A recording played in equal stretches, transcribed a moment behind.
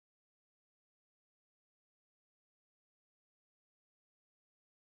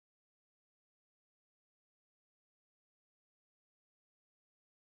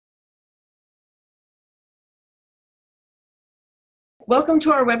Welcome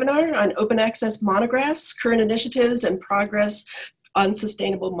to our webinar on Open Access Monographs, Current Initiatives and Progress on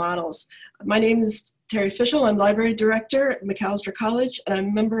Sustainable Models. My name is Terry Fischel. I'm Library Director at Macalester College, and I'm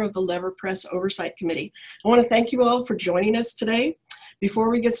a member of the Lever Press Oversight Committee. I want to thank you all for joining us today. Before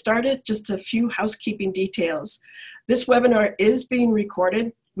we get started, just a few housekeeping details. This webinar is being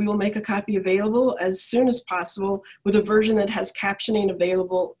recorded. We will make a copy available as soon as possible with a version that has captioning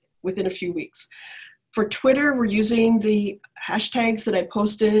available within a few weeks. For Twitter, we're using the hashtags that I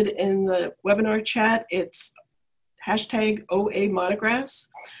posted in the webinar chat. It's hashtag OA Monographs,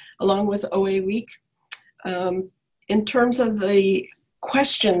 along with OA Week. In terms of the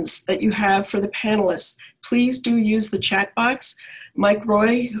questions that you have for the panelists, please do use the chat box. Mike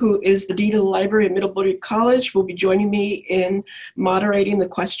Roy, who is the Dean of the Library at Middlebury College, will be joining me in moderating the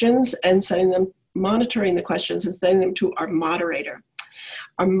questions and monitoring the questions and sending them to our moderator.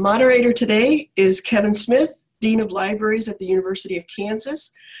 Our moderator today is Kevin Smith, Dean of Libraries at the University of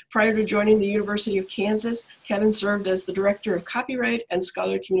Kansas. Prior to joining the University of Kansas, Kevin served as the Director of Copyright and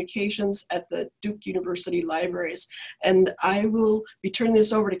Scholarly Communications at the Duke University Libraries. And I will be turning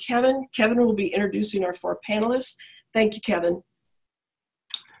this over to Kevin. Kevin will be introducing our four panelists. Thank you, Kevin.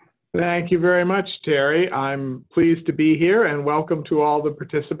 Thank you very much, Terry. I'm pleased to be here, and welcome to all the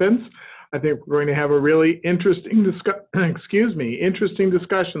participants. I think we're going to have a really interesting discussion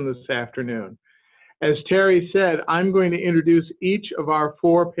this afternoon. As Terry said, I'm going to introduce each of our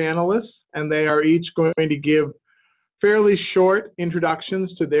four panelists, and they are each going to give fairly short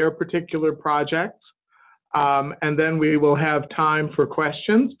introductions to their particular projects, and then we will have time for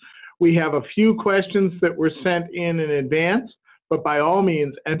questions. We have a few questions that were sent in advance, but by all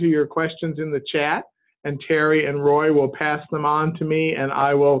means, enter your questions in the chat, and Terry and Roy will pass them on to me, and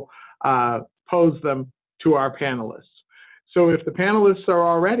I will pose them to our panelists. So if the panelists are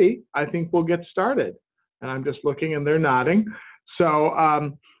all ready, I think we'll get started. And I'm just looking and they're nodding. So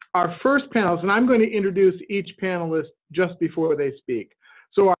our first panelist, and I'm going to introduce each panelist just before they speak.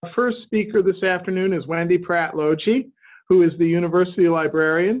 So our first speaker this afternoon is Wendy Pradt Lougee, who is the University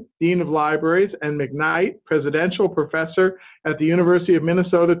Librarian, Dean of Libraries, and McKnight Presidential Professor at the University of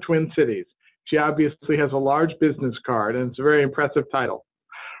Minnesota, Twin Cities. She obviously has a large business card, and it's a very impressive title.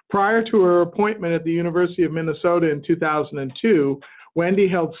 Prior to her appointment at the University of Minnesota in 2002, Wendy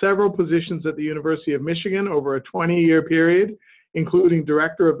held several positions at the University of Michigan over a 20-year period, including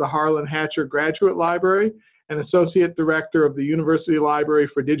Director of the Harlan Hatcher Graduate Library and Associate Director of the University Library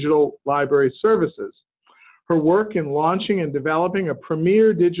for Digital Library Services. Her work in launching and developing a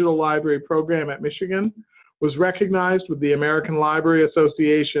premier digital library program at Michigan was recognized with the American Library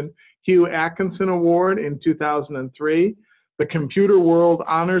Association Hugh Atkinson Award in 2003, the Computer World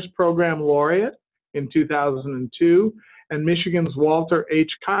Honors Program Laureate in 2002, and Michigan's Walter H.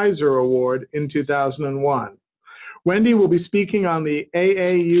 Kaiser Award in 2001. Wendy will be speaking on the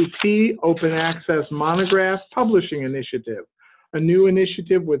AAUP Open Access Monograph Publishing Initiative, a new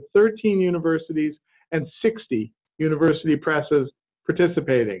initiative with 13 universities and 60 university presses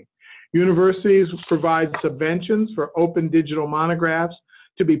participating. Universities provide subventions for open digital monographs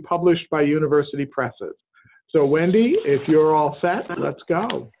to be published by university presses. So Wendy, if you're all set, let's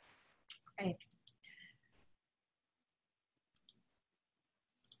go. Great.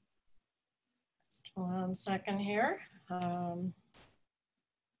 Just 1 second here. Trying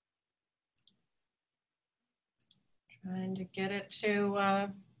to get it to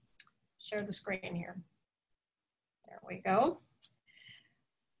share the screen here. There we go.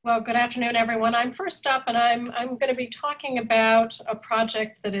 Well, good afternoon, everyone. I'm first up, and I'm going to be talking about a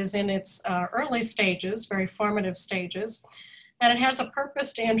project that is in its early stages, very formative stages, and it has a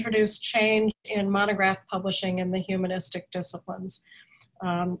purpose to introduce change in monograph publishing in the humanistic disciplines.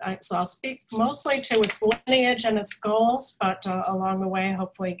 So I'll speak mostly to its lineage and its goals, but along the way,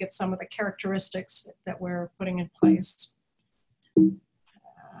 hopefully get some of the characteristics that we're putting in place.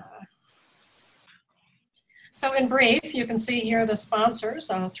 So in brief, you can see here the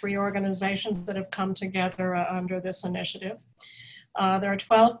sponsors, 3 organizations that have come together under this initiative. There are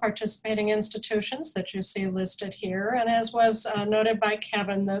 12 participating institutions that you see listed here, and as was noted by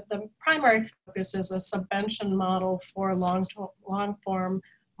Kevin, the primary focus is a subvention model for long-form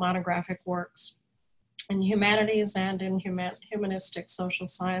monographic works in humanities and in humanistic social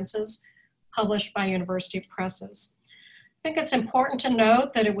sciences, published by university presses. I think it's important to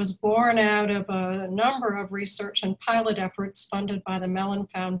note that it was born out of a number of research and pilot efforts funded by the Mellon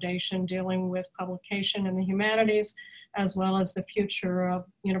Foundation dealing with publication in the humanities, as well as the future of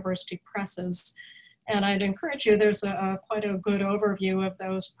university presses. And I'd encourage you, there's quite a good overview of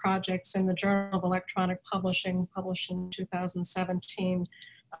those projects in the Journal of Electronic Publishing, published in 2017,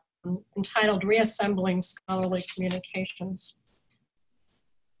 entitled Reassembling Scholarly Communications.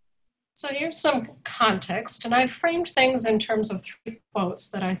 So here's some context, and I framed things in terms of 3 quotes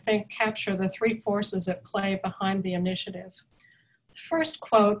that I think capture the 3 forces at play behind the initiative. The first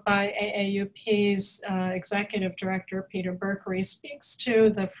quote by AAUP's Executive Director, Peter Berkery, speaks to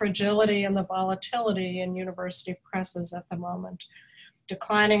the fragility and the volatility in university presses at the moment.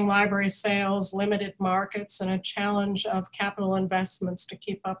 Declining library sales, limited markets, and a challenge of capital investments to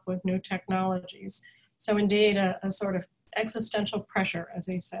keep up with new technologies. So indeed, a sort of existential pressure, as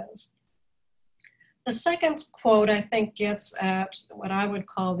he says. The second quote, I think, gets at what I would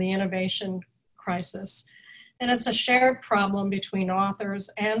call the innovation crisis. And it's a shared problem between authors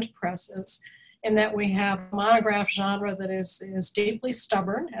and presses in that we have a monograph genre that is deeply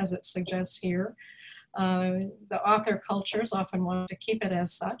stubborn, as it suggests here. The author cultures often want to keep it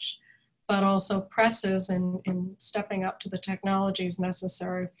as such, but also presses in stepping up to the technologies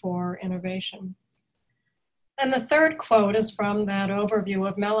necessary for innovation. And the third quote is from that overview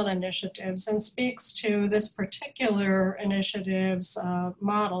of Mellon initiatives and speaks to this particular initiative's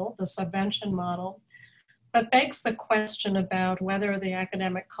model, the subvention model, but begs the question about whether the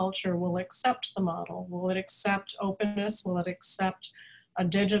academic culture will accept the model. Will it accept openness? Will it accept a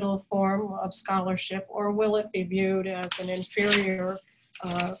digital form of scholarship, or will it be viewed as an inferior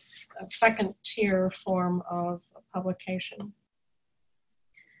second-tier form of publication?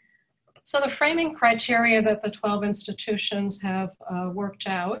 So the framing criteria that the 12 institutions have worked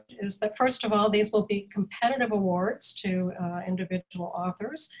out is that, first of all, these will be competitive awards to individual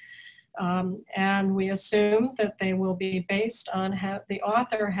authors. And we assume that they will be based on the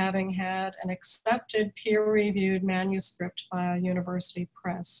author having had an accepted peer-reviewed manuscript by a university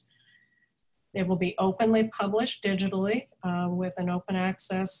press. They will be openly published digitally with an open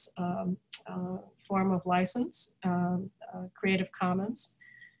access form of license, Creative Commons,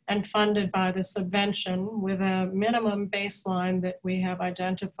 and funded by the subvention with a minimum baseline that we have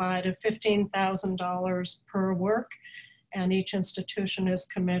identified of $15,000 per work, and each institution is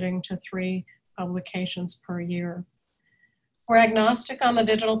committing to 3 publications per year. We're agnostic on the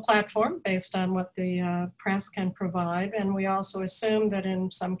digital platform based on what the press can provide, and we also assume that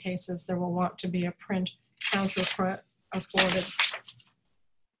in some cases there will want to be a print counterpart afforded.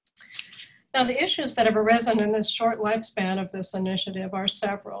 Now, the issues that have arisen in this short lifespan of this initiative are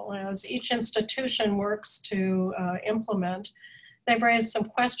several. As each institution works to implement, they've raised some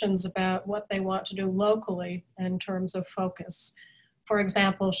questions about what they want to do locally in terms of focus. For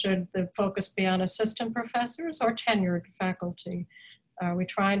example, should the focus be on assistant professors or tenured faculty? Are we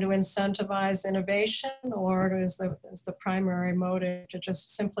trying to incentivize innovation, or is the primary motive to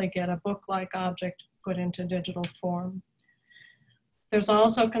just simply get a book-like object put into digital form? There's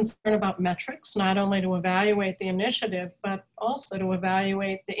also concern about metrics, not only to evaluate the initiative, but also to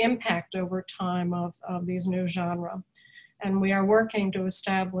evaluate the impact over time of these new genres. And we are working to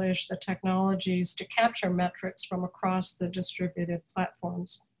establish the technologies to capture metrics from across the distributed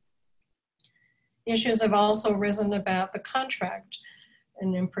platforms. Issues have also arisen about the contract,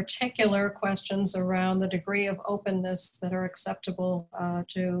 and in particular, questions around the degree of openness that are acceptable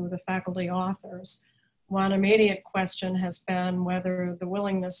to the faculty authors. One immediate question has been whether the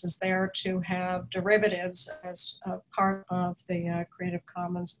willingness is there to have derivatives as part of the Creative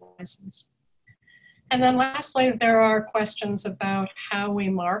Commons license. And then lastly, there are questions about how we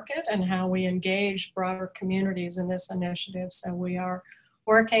market and how we engage broader communities in this initiative. So we are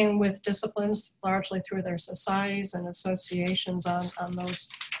working with disciplines largely through their societies and associations on those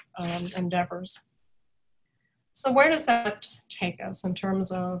endeavors. So where does that take us in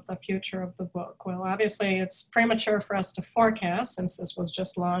terms of the future of the book? Well, obviously it's premature for us to forecast since this was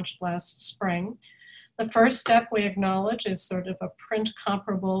just launched last spring. The first step we acknowledge is sort of a print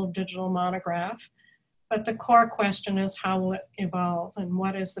comparable digital monograph, but the core question is how will it evolve and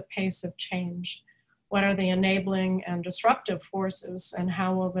what is the pace of change? What are the enabling and disruptive forces, and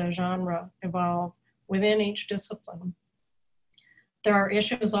how will the genre evolve within each discipline? There are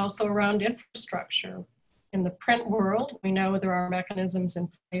issues also around infrastructure. In the print world, we know there are mechanisms in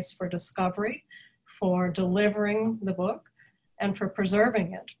place for discovery, for delivering the book, and for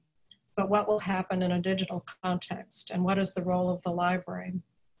preserving it. But what will happen in a digital context, and what is the role of the library?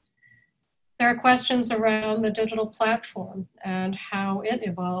 There are questions around the digital platform and how it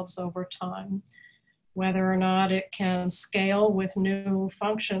evolves over time, whether or not it can scale with new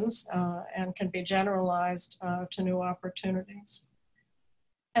functions and can be generalized to new opportunities.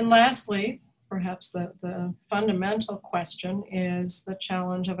 And lastly, perhaps the fundamental question is the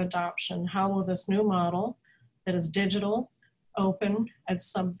challenge of adoption. How will this new model that is digital, open, and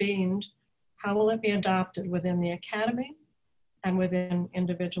subvened, how will it be adopted within the academy and within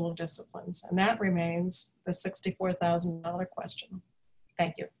individual disciplines? And that remains the $64,000 question.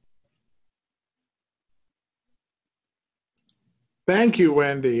 Thank you. Thank you,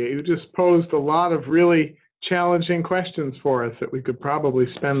 Wendy. You just posed a lot of really challenging questions for us that we could probably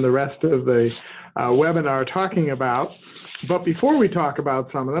spend the rest of the webinar talking about. But before we talk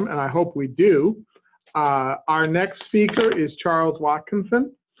about some of them, and I hope we do, our next speaker is Charles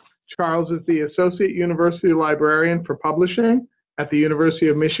Watkinson. Charles is the Associate University Librarian for Publishing at the University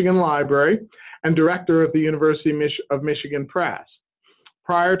of Michigan Library and Director of the University of Michigan Press.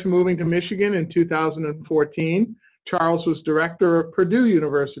 Prior to moving to Michigan in 2014, Charles was Director of Purdue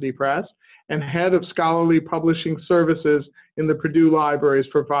University Press and Head of Scholarly Publishing Services in the Purdue Libraries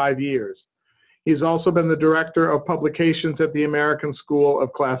for 5 years. He's also been the Director of Publications at the American School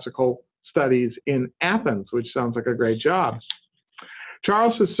of Classical Studies in Athens, which sounds like a great job.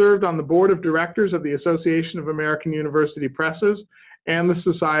 Charles has served on the Board of Directors of the Association of American University Presses and the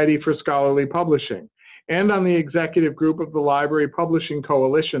Society for Scholarly Publishing, and on the executive group of the Library Publishing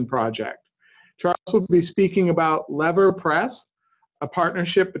Coalition Project. Charles will be speaking about Lever Press, a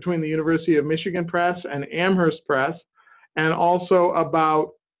partnership between the University of Michigan Press and Amherst Press, and also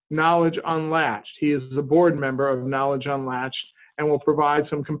about Knowledge Unlatched. He is a board member of Knowledge Unlatched and will provide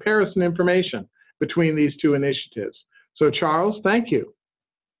some comparison information between these two initiatives. So Charles, thank you.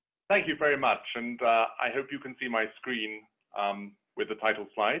 Thank you very much, and I hope you can see my screen with the title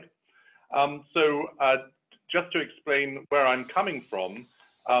slide. Just to explain where I'm coming from,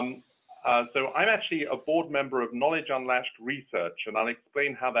 so I'm actually a board member of Knowledge Unlatched Research, and I'll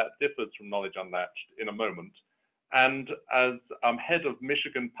explain how that differs from Knowledge Unlatched in a moment. And as head of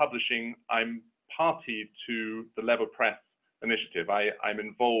Michigan Publishing, I'm party to the Lever Press initiative. I'm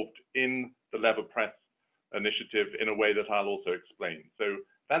involved in the Lever Press initiative in a way that I'll also explain. So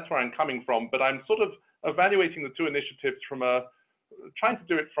that's where I'm coming from, but I'm sort of evaluating the two initiatives from trying to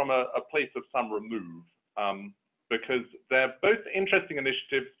do it from a place of some remove, because they're both interesting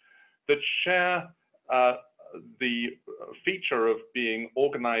initiatives that share the feature of being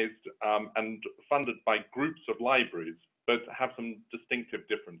organized and funded by groups of libraries, but have some distinctive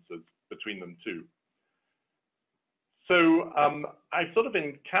differences between them too. So I sort of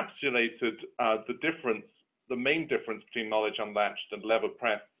encapsulated the main difference between Knowledge Unlatched and Lever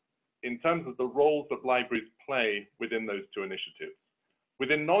Press in terms of the roles that libraries play within those two initiatives.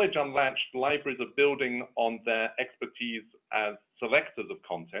 Within Knowledge Unlatched, libraries are building on their expertise as selectors of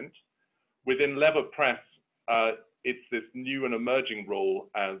content. Within Lever Press, it's this new and emerging role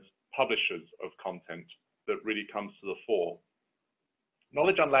as publishers of content that really comes to the fore.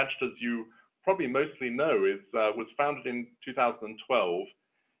 Knowledge Unlatched, as you probably mostly know, was founded in 2012.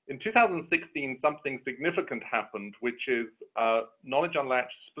 In 2016, something significant happened, which is Knowledge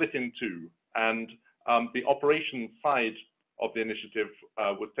Unlatched split in two, and the operations side of the initiative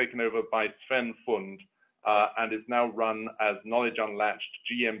was taken over by Sven Fund and is now run as Knowledge Unlatched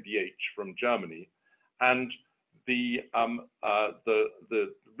GmbH from Germany. And the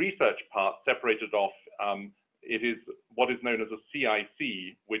research part separated off, it is what is known as a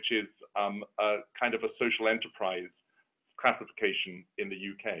CIC, which is a kind of a social enterprise classification in the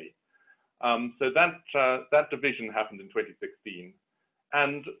UK. So that division happened in 2016.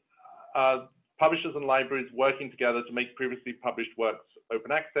 And publishers and libraries working together to make previously published works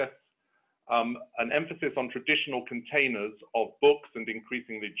open access, an emphasis on traditional containers of books and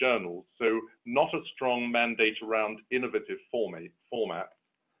increasingly journals, so not a strong mandate around innovative formats,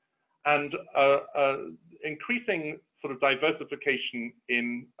 and increasing sort of diversification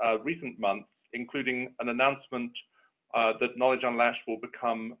in recent months, including an announcement that Knowledge Unlatched will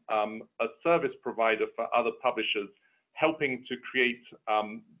become a service provider for other publishers, helping to create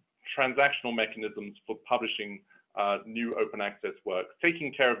transactional mechanisms for publishing new open access work,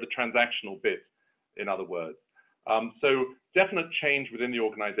 taking care of the transactional bit, in other words. So definite change within the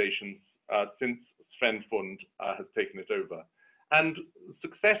organizations since Sven Fund has taken it over. And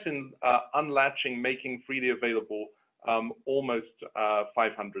success in unlatching, making freely available almost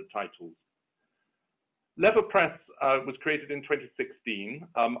 500 titles. Lever Press was created in 2016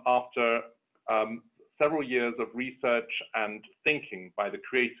 after several years of research and thinking by the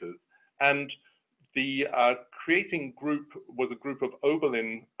creators. And the creating group was a group of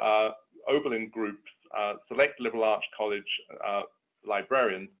Oberlin groups, select liberal arts college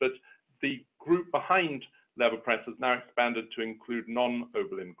librarians, but the group behind Lever Press has now expanded to include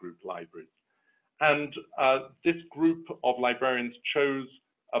non-Oberlin group libraries. And this group of librarians chose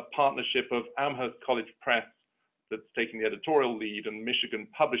a partnership of Amherst College Press that's taking the editorial lead and Michigan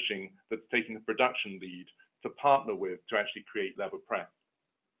Publishing that's taking the production lead to partner with to actually create Lever Press.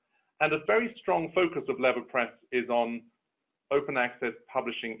 And a very strong focus of Lever Press is on open access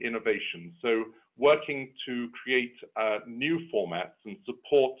publishing innovation. So working to create new formats and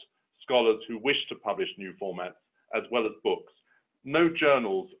support scholars who wish to publish new formats as well as books. no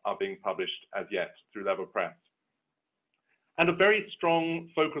journals are being published as yet through Lever Press. And a very strong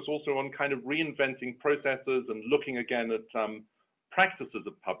focus also on kind of reinventing processes and looking again at practices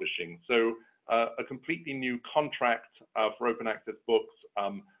of publishing. So a completely new contract for open access books,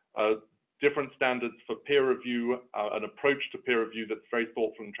 different standards for peer review, an approach to peer review that's very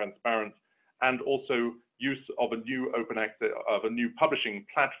thoughtful and transparent, and also use of a new open access, of a new publishing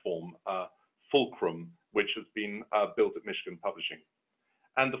platform, Fulcrum, which has been built at Michigan Publishing.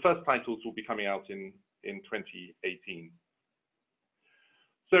 And the first titles will be coming out in 2018.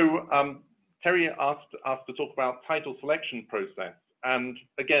 So Terry asked us to talk about title selection process. And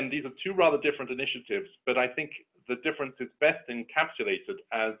again, these are two rather different initiatives, but I think the difference is best encapsulated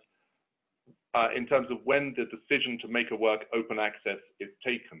as in terms of when the decision to make a work open access is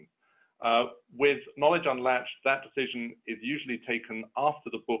taken. With Knowledge Unlatched, that decision is usually taken after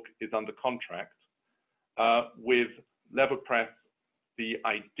the book is under contract. With Lever Press, the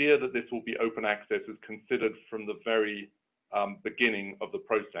idea that this will be open access is considered from the very beginning of the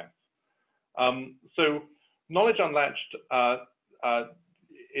process. So Knowledge Unlatched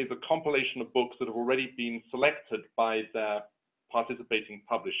is a compilation of books that have already been selected by their participating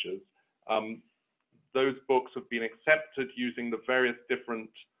publishers. Those books have been accepted using the various different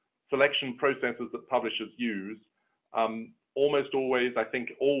selection processes that publishers use, almost always, I think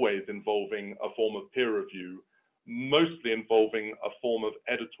always involving a form of peer review, mostly involving a form of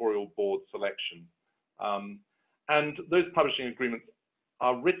editorial board selection. And those publishing agreements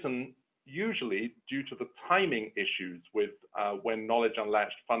are written usually due to the timing issues with when Knowledge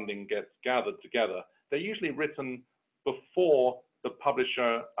Unlatched funding gets gathered together. They're usually written before the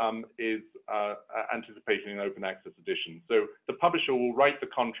publisher is anticipating an open access edition. So the publisher will write the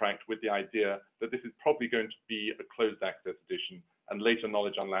contract with the idea that this is probably going to be a closed access edition, and later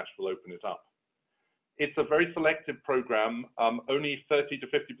Knowledge Unlatched will open it up. It's a very selective program. Only 30 to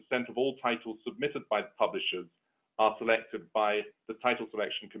 50% of all titles submitted by the publishers are selected by the title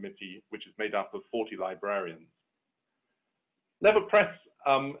selection committee, which is made up of 40 librarians. Lever Press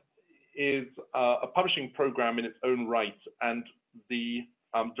is a publishing program in its own right, and the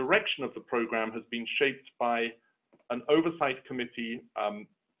direction of the program has been shaped by an oversight committee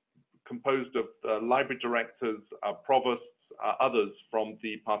composed of library directors, provosts, others from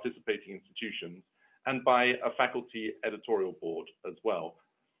the participating institutions, and by a faculty editorial board as well.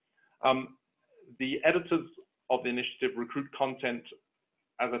 The editors of the initiative recruit content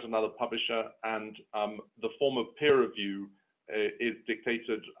as at another publisher, and the form of peer review is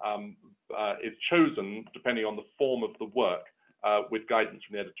dictated, is chosen depending on the form of the work, with guidance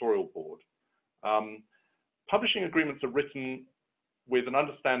from the editorial board. Publishing agreements are written with an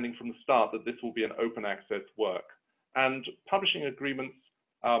understanding from the start that this will be an open access work. And publishing agreements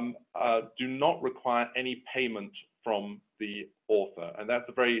do not require any payment from the author. And that's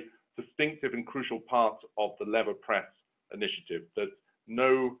a very distinctive and crucial part of the Lever Press initiative, that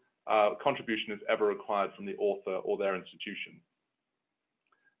no contribution is ever required from the author or their institution.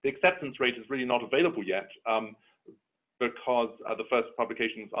 The acceptance rate is really not available yet because the first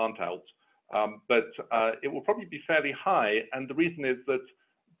publications aren't out, but it will probably be fairly high. And the reason is that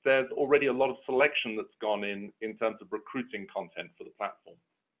there's already a lot of selection that's gone in terms of recruiting content for the platform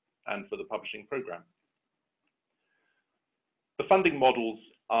and for the publishing program. The funding models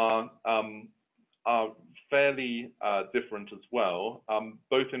are fairly different as well.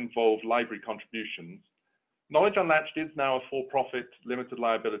 Both involve library contributions. Knowledge Unlatched is now a for-profit limited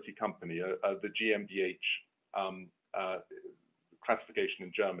liability company, the GmbH classification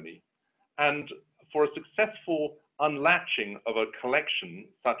in Germany. And for a successful unlatching of a collection,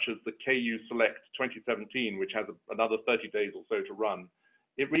 such as the KU Select 2017, which has another 30 days or so to run,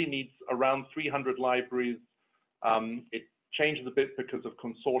 it really needs around 300 libraries. It changes a bit because of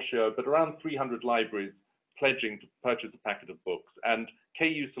consortia, but around 300 libraries pledging to purchase a packet of books. And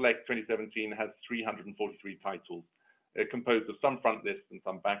KU Select 2017 has 343 titles, composed of some front lists and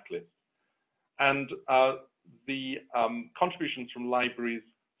some back lists. And the contributions from libraries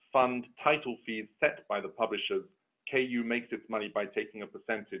fund title fees set by the publishers. KU makes its money by taking a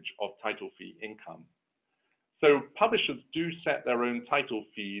percentage of title fee income. So publishers do set their own title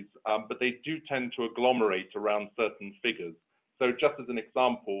fees, but they do tend to agglomerate around certain figures. So just as an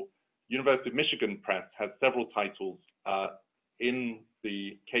example, University of Michigan Press has several titles in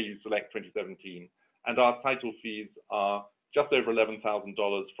the KU Select 2017, and our title fees are just over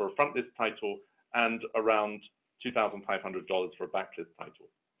 $11,000 for a front list title and around $2,500 for a backlist title.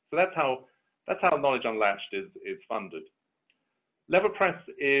 So that's how Knowledge Unlatched is funded. Lever Press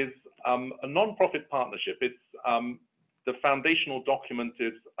is a non-profit partnership. It's the foundational document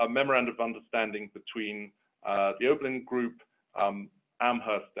is a memorandum of understanding between the Oberlin Group,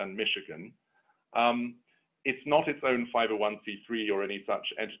 Amherst and Michigan. It's not its own 501c3 or any such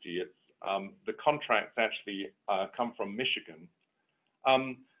entity. It's, the contracts actually come from Michigan.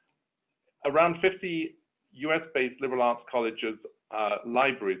 Around 50 US-based liberal arts colleges,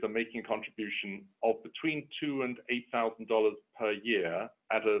 libraries are making a contribution of between $2,000 and $8,000 per year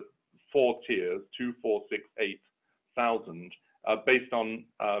at 4 tiers, 2, 4, 6, 8,000, based on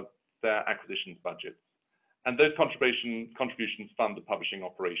their acquisitions budgets. And those contributions fund the publishing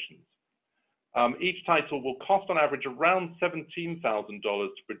operations. Each title will cost on average around $17,000 to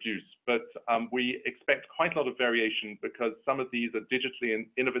produce, but we expect quite a lot of variation because some of these are digitally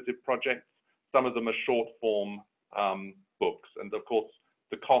innovative projects, some of them are short form books, and of course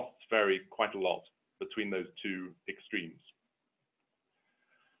the costs vary quite a lot between those two extremes.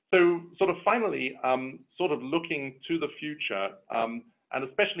 So sort of finally, sort of looking to the future, and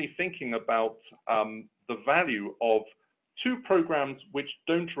especially thinking about the value of 2 programs which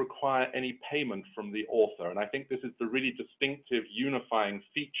don't require any payment from the author. And I think this is the really distinctive unifying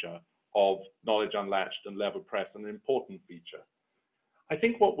feature of Knowledge Unlatched and Lever Press, an important feature. I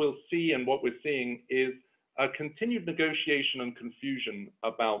think what we'll see and what we're seeing is a continued negotiation and confusion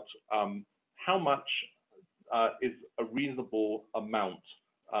about how much is a reasonable amount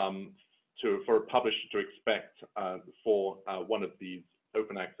for a publisher to expect for one of these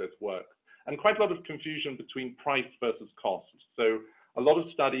open access works. And quite a lot of confusion between price versus cost. So a lot of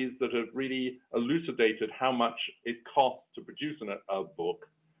studies that have really elucidated how much it costs to produce a book,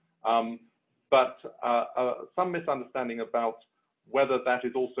 but some misunderstanding about whether that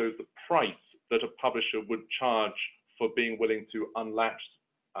is also the price that a publisher would charge for being willing to unlatch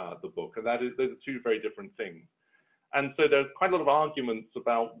the book. And those are 2 very different things. And so there's quite a lot of arguments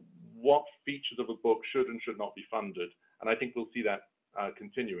about what features of a book should and should not be funded. And I think we'll see that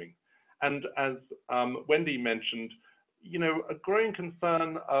continuing. And as Wendy mentioned, you know, a growing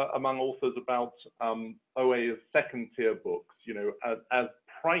concern among authors about OA as second-tier books, you know, as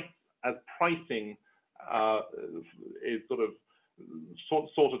pricing is sort of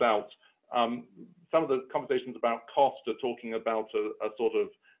sorted out. Some of the conversations about cost are talking about a sort of,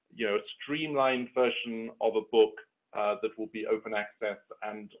 you know, a streamlined version of a book that will be open access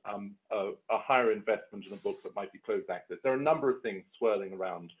and a higher investment in a book that might be closed access. There are a number of things swirling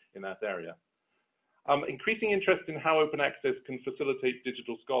around in that area. Increasing interest in how open access can facilitate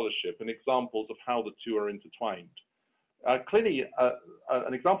digital scholarship and examples of how the 2 are intertwined. Clearly,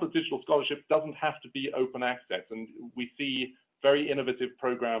 an example of digital scholarship doesn't have to be open access, and we see very innovative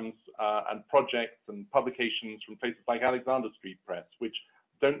programs and projects and publications from places like Alexander Street Press, which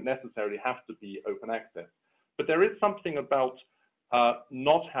don't necessarily have to be open access. But there is something about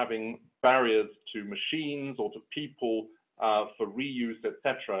not having barriers to machines or to people for reuse,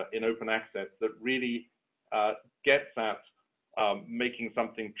 etc., in open access that really gets at making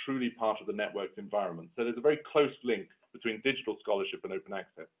something truly part of the network's environment. So there's a very close link between digital scholarship and open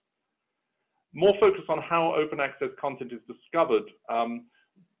access. More focus on how open access content is discovered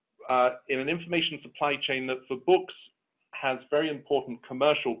in an information supply chain that for books has very important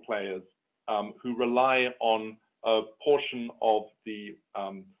commercial players who rely on a portion of the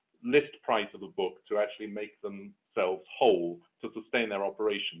list price of a book to actually make themselves whole to sustain their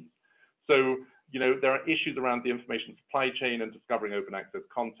operations. So, you know, there are issues around the information supply chain and discovering open access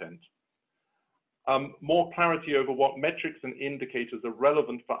content. More clarity over what metrics and indicators are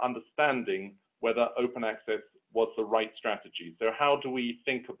relevant for understanding whether open access was the right strategy. So how do we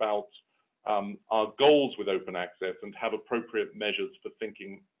think about our goals with open access and have appropriate measures for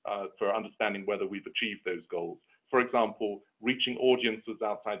thinking, for understanding whether we've achieved those goals? For example, reaching audiences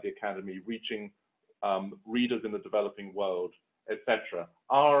outside the academy, reaching readers in the developing world, etc.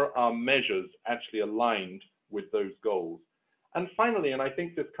 Are our measures actually aligned with those goals? And finally, and I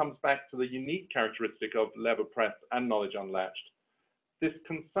think this comes back to the unique characteristic of Lever Press and Knowledge Unlatched, this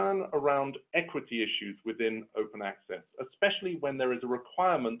concern around equity issues within open access, especially when there is a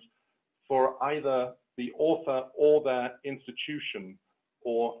requirement for either the author or their institution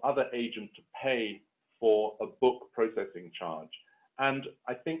or other agent to pay for a book processing charge. And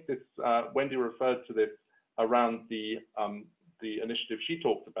I think this, Wendy referred to this around the initiative she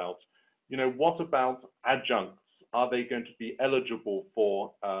talked about. You know, what about adjuncts? Are they going to be eligible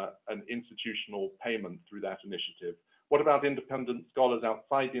for an institutional payment through that initiative? What about independent scholars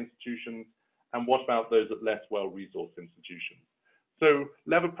outside the institutions? And what about those at less well-resourced institutions? So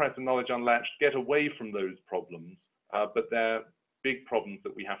Lever Press and Knowledge Unlatched get away from those problems, but they're big problems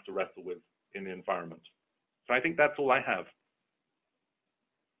that we have to wrestle with in the environment. So I think that's all I have.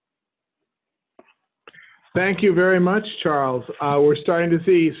 Thank you very much, Charles. We're starting to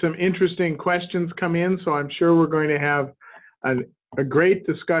see some interesting questions come in, so I'm sure we're going to have a great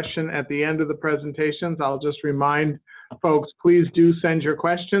discussion at the end of the presentations. I'll just remind folks, please do send your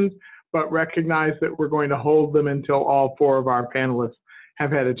questions, but recognize that we're going to hold them until all four of our panelists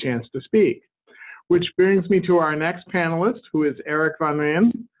have had a chance to speak. Which brings me to our next panelist, who is Erich van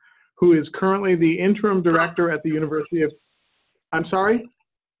Rijn, who is currently the interim director at the University of, I'm sorry,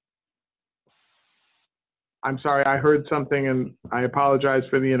 I heard something and I apologize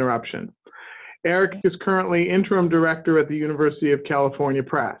for the interruption. Erich is currently interim director at the University of California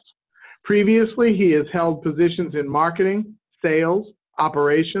Press. Previously, he has held positions in marketing, sales,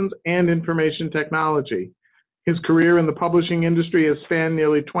 operations, and information technology. His career in the publishing industry has spanned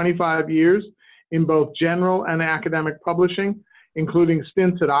nearly 25 years in both general and academic publishing, including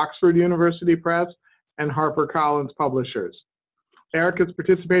stints at Oxford University Press and HarperCollins Publishers. Erich has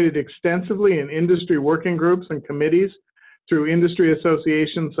participated extensively in industry working groups and committees through industry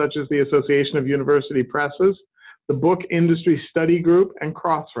associations such as the Association of University Presses, the Book Industry Study Group, and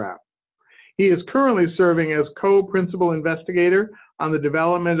Crossref. He is currently serving as co-principal investigator on the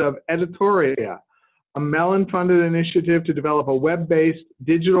development of Editoria, a Mellon-funded initiative to develop a web-based,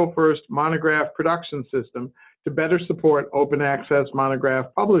 digital-first monograph production system to better support open access monograph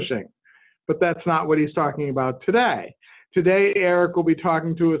publishing. But that's not what he's talking about today. Today, Erich will be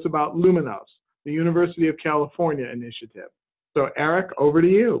talking to us about Luminos, the University of California initiative. So Erich, over to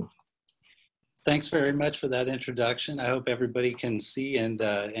you. Thanks very much for that introduction. I hope everybody can see and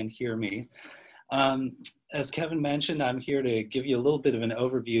hear me. As Kevin mentioned, I'm here to give you a little bit of an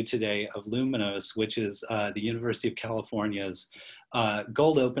overview today of Luminos, which is the University of California's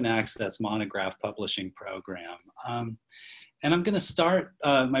Gold Open Access Monograph Publishing Program. And I'm going to start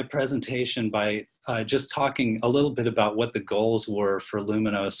my presentation by just talking a little bit about what the goals were for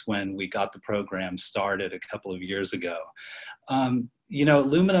Luminos when we got the program started a couple of years ago. You know,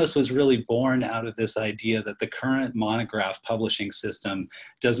 Luminos was really born out of this idea that the current monograph publishing system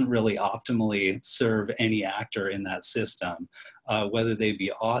doesn't really optimally serve any actor in that system, whether they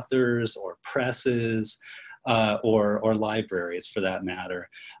be authors or presses or libraries for that matter.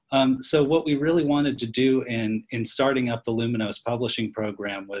 So what we really wanted to do in starting up the Luminos publishing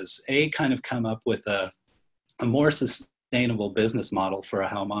program was kind of come up with a more sustainable business model for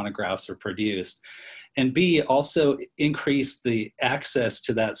how monographs are produced, and B, also increase the access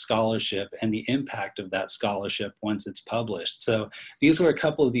to that scholarship and the impact of that scholarship once it's published. So these were a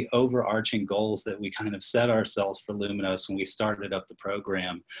couple of the overarching goals that we kind of set ourselves for Luminos when we started up the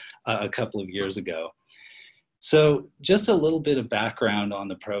program a couple of years ago. So just a little bit of background on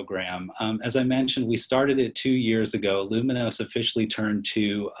the program. As I mentioned, we started it 2 years ago. Luminos officially turned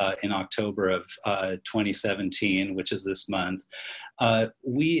 2 in October of 2017, which is this month.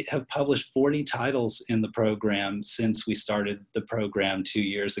 We have published 40 titles in the program since we started the program 2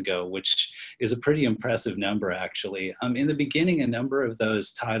 years ago, which is a pretty impressive number, actually. In the beginning, a number of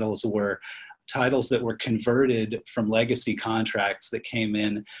those titles were titles that were converted from legacy contracts that came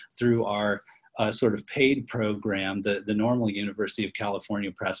in through our sort of paid program, the normal University of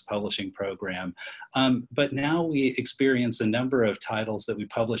California Press publishing program. But now we experience a number of titles that we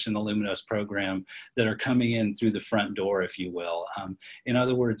publish in the Luminos program that are coming in through the front door, if you will. In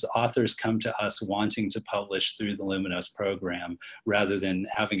other words, authors come to us wanting to publish through the Luminos program rather than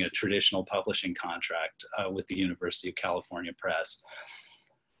having a traditional publishing contract with the University of California Press.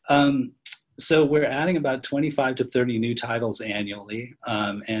 So we're adding about 25 to 30 new titles annually,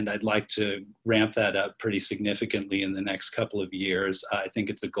 and I'd like to ramp that up pretty significantly in the next couple of years. I think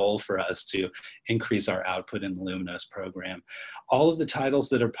it's a goal for us to increase our output in the Luminos program. All of the titles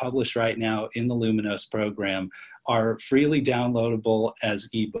that are published right now in the Luminos program are freely downloadable as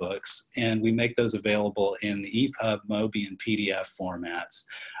ebooks, and we make those available in the EPUB, MOBI, and PDF formats.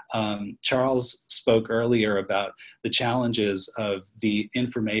 Charles spoke earlier about the challenges of the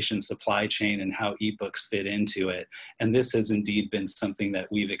information supply chain and how ebooks fit into it. And this has indeed been something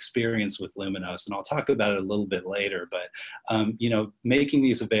that we've experienced with Luminos, and I'll talk about it a little bit later. But you know, making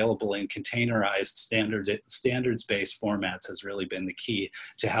these available in containerized standards-based formats has really been the key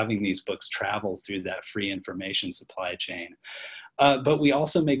to having these books travel through that free information supply chain. But we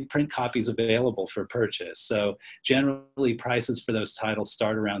also make print copies available for purchase. So generally prices for those titles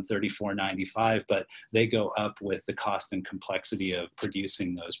start around $34.95, but they go up with the cost and complexity of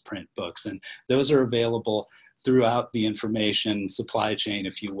producing those print books. And those are available throughout the information supply chain,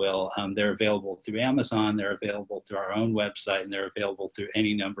 if you will. They're available through Amazon, they're available through our own website, and they're available through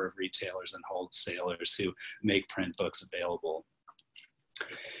any number of retailers and wholesalers who make print books available.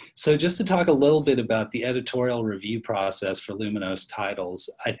 So just to talk a little bit about the editorial review process for Luminos titles,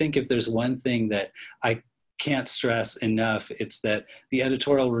 I think if there's one thing that I can't stress enough, it's that the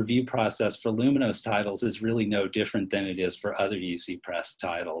editorial review process for Luminos titles is really no different than it is for other UC Press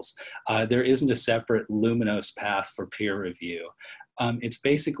titles. There isn't a separate Luminos path for peer review. It's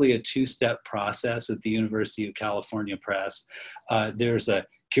basically a two-step process at the University of California Press. There's a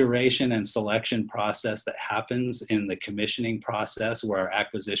curation and selection process that happens in the commissioning process where our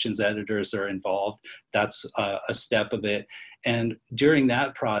acquisitions editors are involved. That's a step of it. And during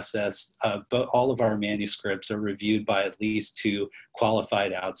that process, all of our manuscripts are reviewed by at least 2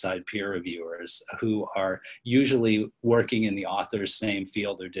 qualified outside peer reviewers who are usually working in the author's same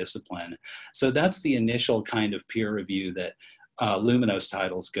field or discipline. So that's the initial kind of peer review that Luminos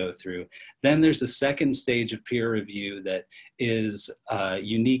titles go through. Then there's a second stage of peer review that is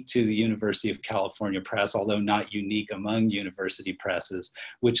unique to the University of California Press, although not unique among university presses,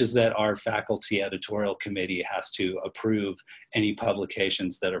 which is that our faculty editorial committee has to approve any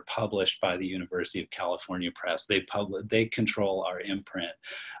publications that are published by the University of California Press. They control our imprint.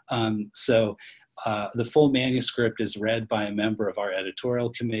 The full manuscript is read by a member of our editorial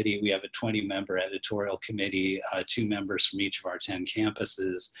committee. We have a 20-member editorial committee, 2 members from each of our 10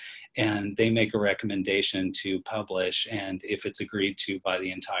 campuses, and they make a recommendation to publish, and if it's agreed to by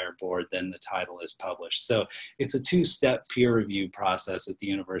the entire board, then the title is published. So it's a 2-step peer review process at the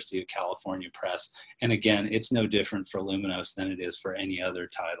University of California Press, and again, it's no different for Luminos than it is for any other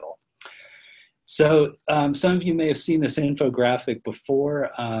title. So some of you may have seen this infographic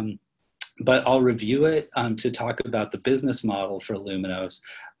before, but I'll review it to talk about the business model for Luminos.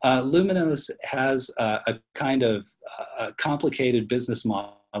 Luminos has a kind of complicated business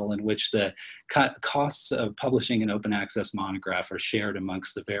model in which the costs of publishing an open access monograph are shared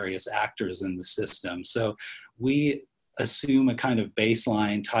amongst the various actors in the system. So we assume a kind of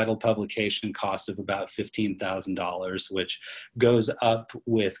baseline title publication cost of about $15,000, which goes up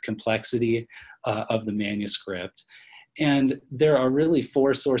with complexity of the manuscript. And there are really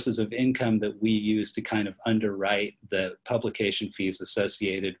 4 sources of income that we use to kind of underwrite the publication fees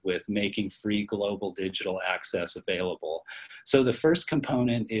associated with making free global digital access available. So the first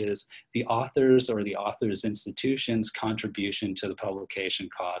component is the author's or the author's institution's contribution to the publication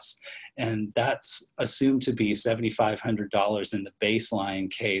costs. And that's assumed to be $7,500 in the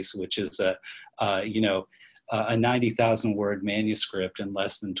baseline case, which is a 90,000 word manuscript and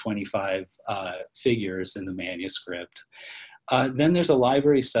less than 25 figures in the manuscript. Then there's a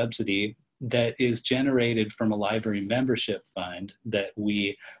library subsidy that is generated from a library membership fund that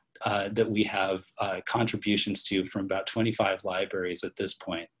we have contributions to from about 25 libraries at this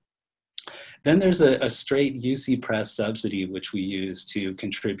point. Then there's a straight UC Press subsidy, which we use to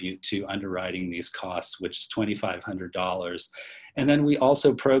contribute to underwriting these costs, which is $2,500. And then we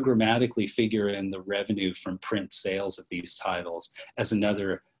also programmatically figure in the revenue from print sales of these titles as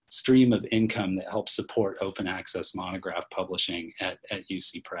another stream of income that helps support open access monograph publishing at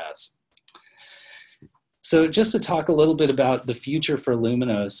UC Press. So just to talk a little bit about the future for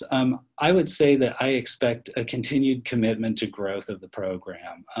Luminos, I would say that I expect a continued commitment to growth of the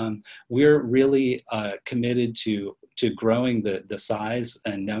program. We're really committed to growing the size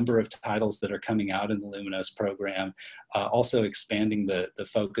and number of titles that are coming out in the Luminos program, also expanding the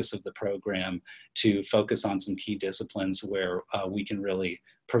focus of the program to focus on some key disciplines where we can really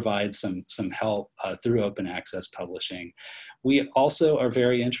provide some help through open access publishing. We also are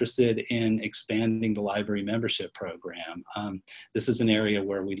very interested in expanding the library membership program. This is an area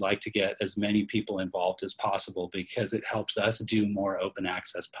where we'd like to get as many people involved as possible because it helps us do more open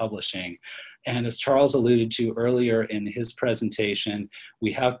access publishing. And as Charles alluded to earlier in his presentation,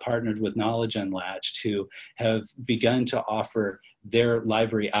 we have partnered with Knowledge Unlatched, who have begun to offer their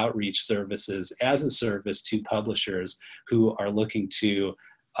library outreach services as a service to publishers who are looking to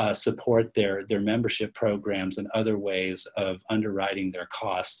support their membership programs and other ways of underwriting their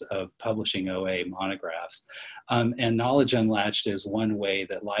cost of publishing OA monographs. And Knowledge Unlatched is one way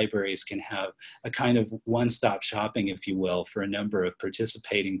that libraries can have a kind of one-stop shopping, if you will, for a number of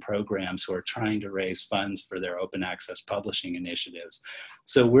participating programs who are trying to raise funds for their open access publishing initiatives.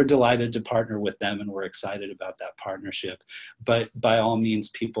 So we're delighted to partner with them and we're excited about that partnership. But by all means,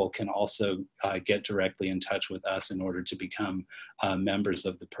 people can also get directly in touch with us in order to become members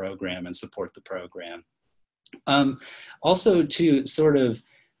of the program and support the program. Also to sort of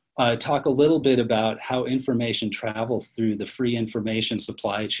talk a little bit about how information travels through the free information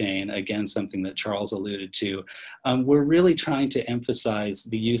supply chain, again, something that Charles alluded to. We're really trying to emphasize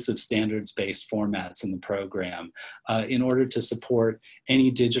the use of standards-based formats in the program in order to support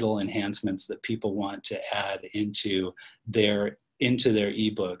any digital enhancements that people want to add into their into their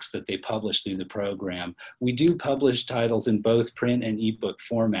ebooks that they publish through the program. We do publish titles in both print and ebook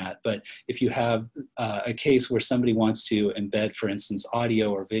format, but if you have a case where somebody wants to embed, for instance,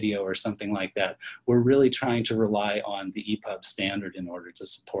 audio or video or something like that, we're really trying to rely on the EPUB standard in order to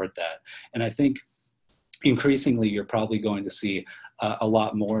support that. And I think increasingly you're probably going to see a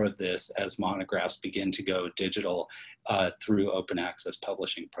lot more of this as monographs begin to go digital through open access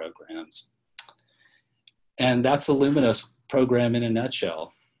publishing programs. And that's the Luminos program in a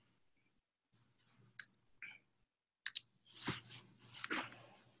nutshell.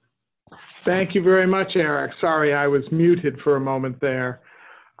 Thank you very much, Erich. Sorry, I was muted for a moment there.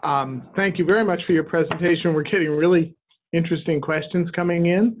 Thank you very much for your presentation. We're getting really interesting questions coming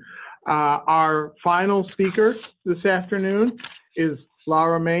in. Our final speaker this afternoon is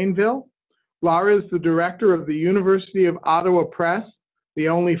Lara Mainville. Lara is the director of the University of Ottawa Press, the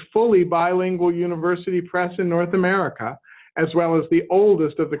only fully bilingual university press in North America, as well as the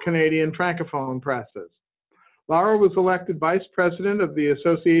oldest of the Canadian francophone presses. Lara was elected vice president of the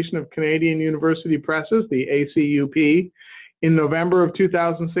Association of Canadian University Presses, the AAUP, in November of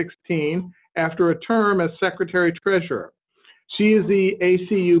 2016 after a term as secretary-treasurer. She is the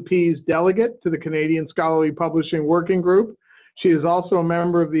ACUP's delegate to the Canadian Scholarly Publishing Working Group. She is also a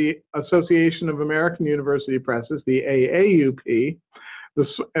member of the Association of American University Presses, the AAUP, the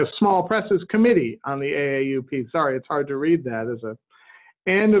Small Presses Committee on the AAUP. Sorry, it's hard to read that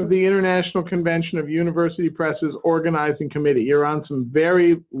and of the International Convention of University Presses Organizing Committee. You're on some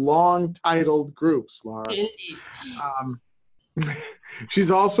very long-titled groups, Lara. Indeed. She's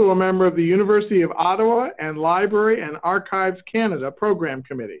also a member of the University of Ottawa and Library and Archives Canada Program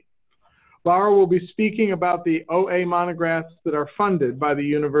Committee. Lara will be speaking about the OA monographs that are funded by the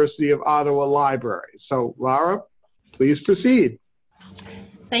University of Ottawa Library. So, Lara, please proceed.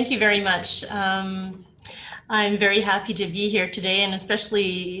 Thank you very much. I'm very happy to be here today, and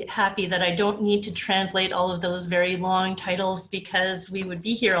especially happy that I don't need to translate all of those very long titles because we would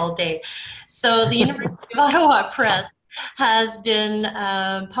be here all day. So the University of Ottawa Press has been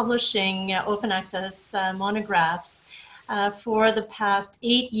publishing open access monographs for the past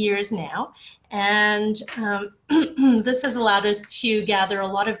 8 years now. And this has allowed us to gather a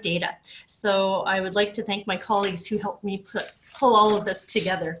lot of data. So I would like to thank my colleagues who helped me pull all of this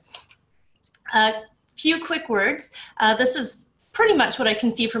together. Few quick words. This is pretty much what I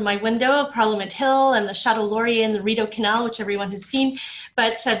can see from my window, Parliament Hill and the Chateau Laurier and the Rideau Canal, which everyone has seen.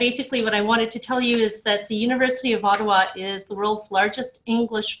 But basically what I wanted to tell you is that the University of Ottawa is the world's largest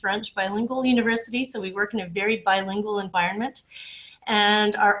English-French bilingual university. So we work in a very bilingual environment.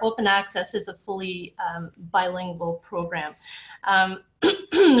 And our open access is a fully bilingual program.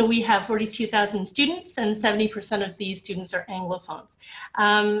 We have 42,000 students, and 70% of these students are Anglophones.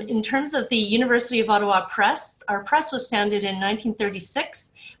 In terms of the University of Ottawa Press, our press was founded in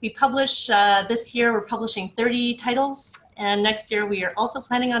 1936. We publish, this year we're publishing 30 titles, and next year we are also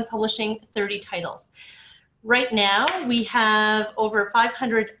planning on publishing 30 titles. Right now, we have over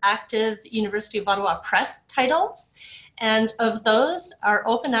 500 active University of Ottawa Press titles. And of those, our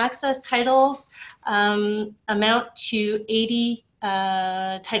open access titles amount to 80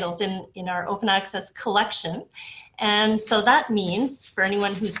 titles in our open access collection. And so that means, for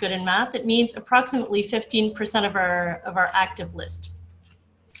anyone who's good in math, it means approximately 15% of our active list.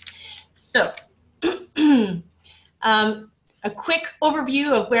 So a quick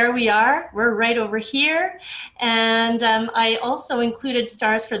overview of where we are. We're right over here. And I also included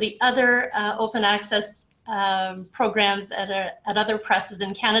stars for the other open access programs at other presses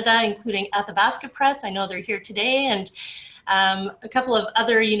in Canada, including Athabasca Press. I know they're here today, and a couple of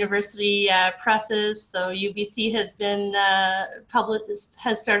other university presses. So UBC has been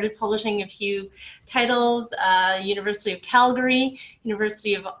has started publishing a few titles. University of Calgary,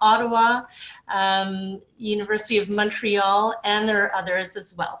 University of Ottawa, University of Montreal, and there are others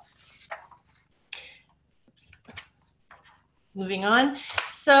as well. Oops. Moving on.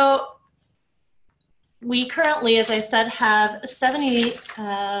 So we currently, as I said, have 70,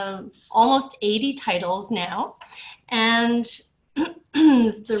 almost 80 titles now. And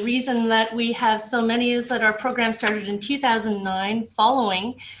the reason that we have so many is that our program started in 2009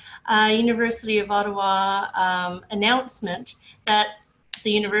 following University of Ottawa announcement that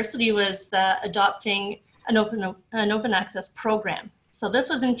the university was adopting an open access program. So this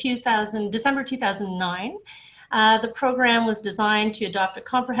was in December 2009. The program was designed to adopt a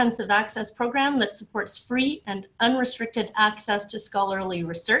comprehensive access program that supports free and unrestricted access to scholarly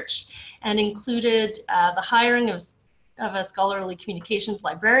research, and included the hiring of a scholarly communications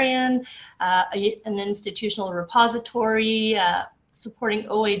librarian, an institutional repository, supporting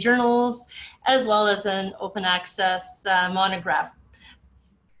OA journals, as well as an open access monograph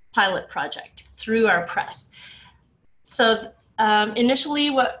pilot project through our press. So initially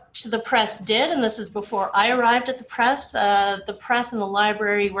what the press did, and this is before I arrived at the press and the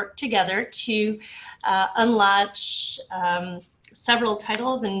library worked together to unlatch several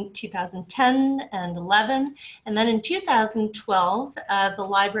titles in 2010 and 11. And then in 2012, the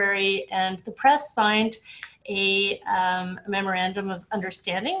library and the press signed a memorandum of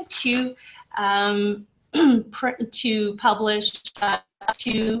understanding to publish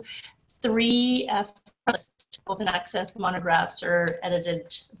 2 3 open access monographs or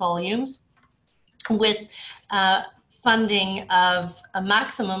edited volumes with funding of a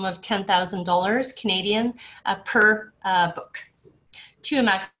maximum of $10,000 Canadian per book, to a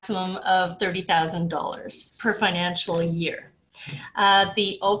maximum of $30,000 per financial year.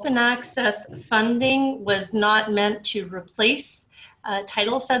 The open access funding was not meant to replace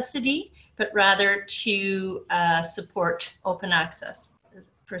title subsidy, but rather to support open access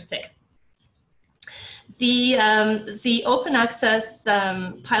per se. The open access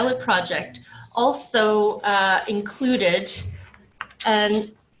pilot project also included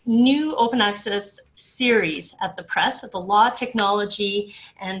a new open access series at the press, at the Law, Technology,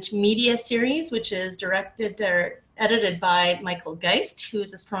 and Media series, which is directed or edited by Michael Geist, who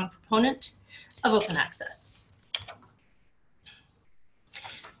is a strong proponent of open access.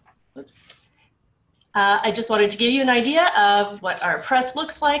 Oops. I just wanted to give you an idea of what our press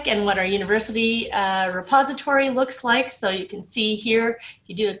looks like and what our university repository looks like. So you can see here, if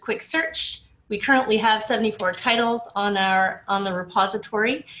you do a quick search, we currently have 74 titles on the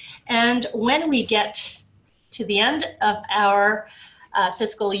repository. And when we get to the end of our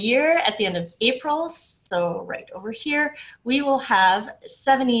fiscal year, at the end of April, so right over here, we will have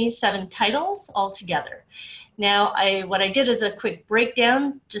 77 titles altogether. Now, what I did is a quick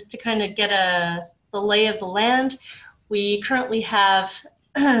breakdown just to kind of get the lay of the land. We currently have,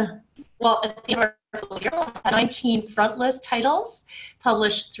 well, at the end of our fiscal year, we'll have 19 frontlist titles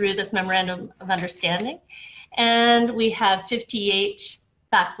published through this Memorandum of Understanding, and we have 58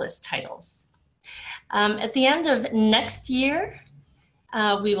 backlist titles. At the end of next year,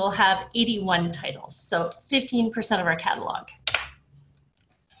 we will have 81 titles, so 15% of our catalog.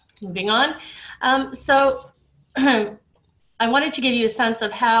 Moving on. I wanted to give you a sense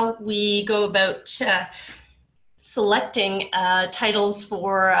of how we go about selecting titles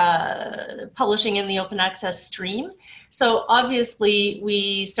for publishing in the open access stream. So obviously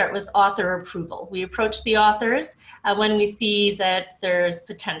we start with author approval. We approach the authors when we see that there's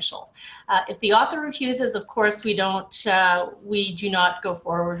potential. If the author refuses, of course, we do not go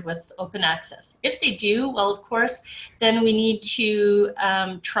forward with open access. If they do, well, of course, then we need to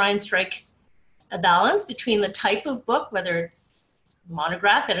try and strike a balance between the type of book, whether it's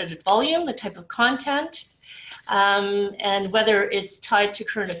monograph, edited volume, the type of content, and whether it's tied to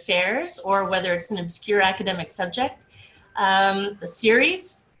current affairs or whether it's an obscure academic subject, the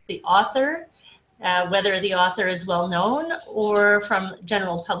series, the author, whether the author is well known or from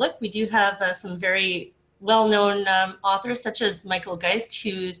general public. We do have some very well-known authors such as Michael Geist,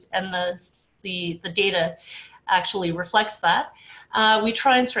 and the data actually reflects that. We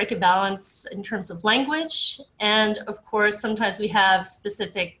try and strike a balance in terms of language, and of course, sometimes we have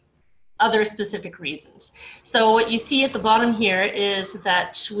other specific reasons. So what you see at the bottom here is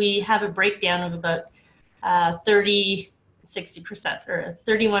that we have a breakdown of about 30, 60%, or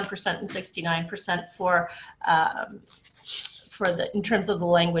 31% and 69% in terms of the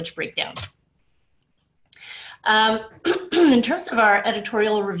language breakdown. In terms of our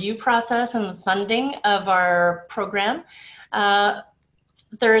editorial review process and the funding of our program,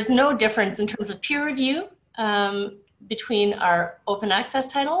 there is no difference in terms of peer review between our open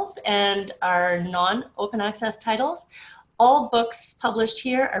access titles and our non-open access titles. All books published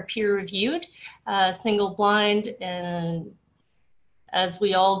here are peer reviewed, single blind, and as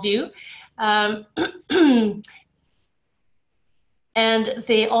we all do. And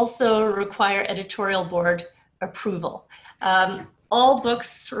they also require editorial board approval. All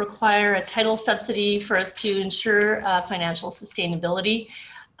books require a title subsidy for us to ensure financial sustainability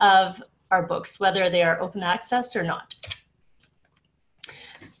of our books, whether they are open access or not.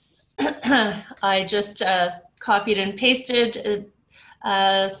 I just copied and pasted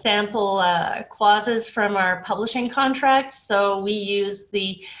sample clauses from our publishing contract. So we use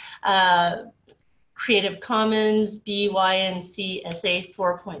the Creative Commons BY&C SA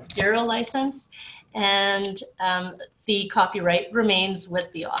 4.0 license, and the copyright remains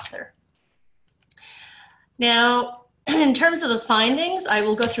with the author. Now, in terms of the findings, I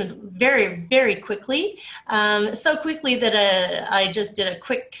will go through them very, very quickly. So quickly that I just did a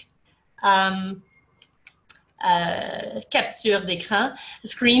quick capture d'écran,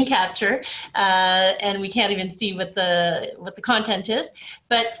 screen capture, and we can't even see what the content is.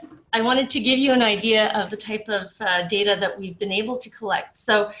 But I wanted to give you an idea of the type of data that we've been able to collect.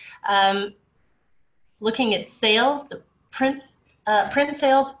 So looking at sales, the print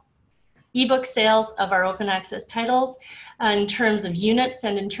sales, ebook sales of our open access titles in terms of units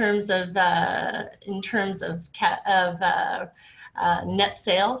and in terms of net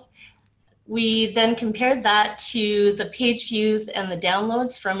sales. We then compared that to the page views and the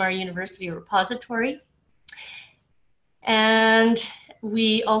downloads from our university repository. And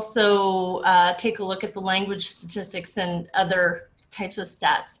we also take a look at the language statistics and other types of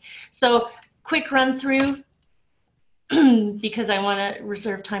stats. So quick run through, because I want to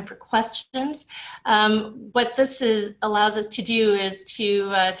reserve time for questions. What this allows us to do is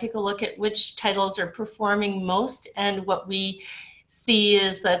to take a look at which titles are performing most, and what we see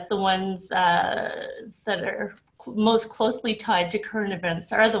is that the ones that are most closely tied to current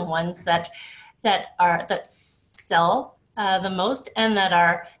events are the ones that sell the most and that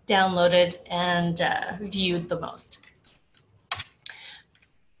are downloaded and viewed the most.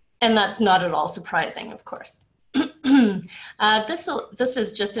 And that's not at all surprising, of course. This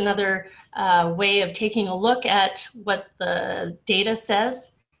is just another way of taking a look at what the data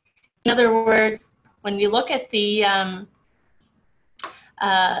says. In other words, when you look at the,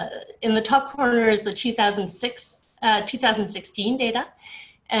 in the top corner is the 2016 data,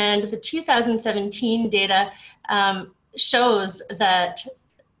 and the 2017 data shows that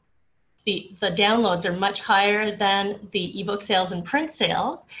the downloads are much higher than the ebook sales and print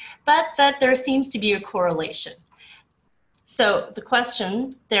sales, but that there seems to be a correlation. So the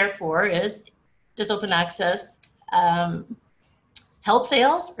question, therefore, is, does open access help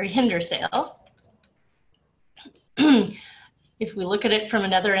sales or hinder sales? If we look at it from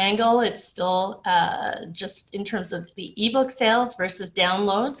another angle, it's still just in terms of the ebook sales versus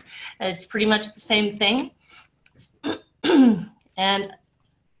downloads, it's pretty much the same thing. And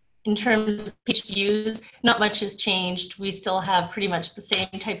in terms of page views, not much has changed. We still have pretty much the same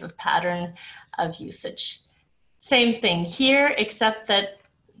type of pattern of usage. Same thing here, except that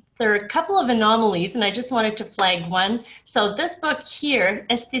there are a couple of anomalies, and I just wanted to flag one. So this book here,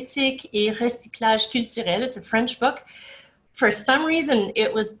 Esthétique et Recyclage Culturel, it's a French book. For some reason,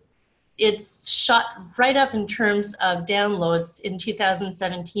 it's shot right up in terms of downloads in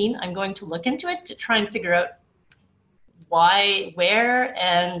 2017. I'm going to look into it to try and figure out why, where,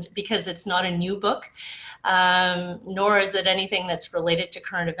 and because it's not a new book, nor is it anything that's related to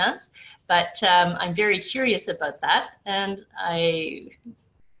current events. But I'm very curious about that, and I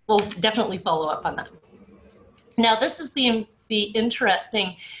will definitely follow up on that. Now, this is the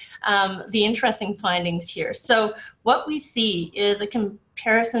interesting findings here. So what we see is a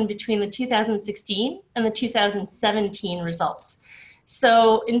comparison between the 2016 and the 2017 results.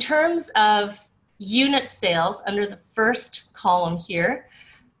 So in terms of unit sales under the first column here,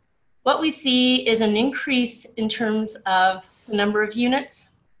 what we see is an increase in terms of the number of units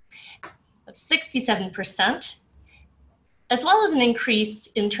of 67%, as well as an increase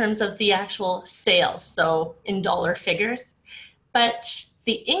in terms of the actual sales, so in dollar figures. But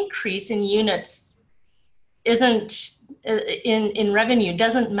the increase in units isn't, in revenue,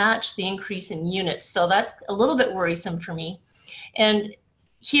 doesn't match the increase in units. So that's a little bit worrisome for me. And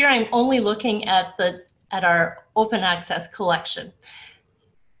here I'm only looking at our open access collection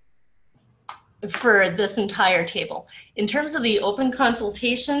for this entire table. In terms of the open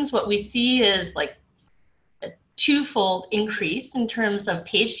consultations, what we see is like a twofold increase in terms of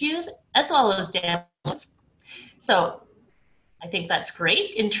page views as well as downloads. So I think that's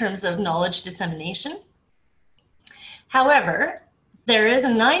great in terms of knowledge dissemination. However, there is a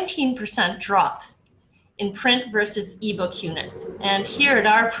 19% drop in print versus ebook units. And here at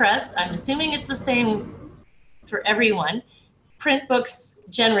our press, I'm assuming it's the same for everyone, print books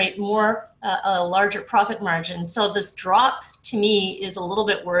generate more, a larger profit margin. So this drop to me is a little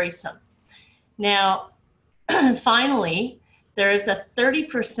bit worrisome. Now, finally, there is a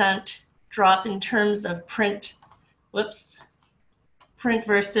 30% drop in terms of print, print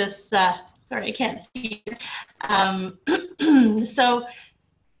versus, sorry, I can't see. So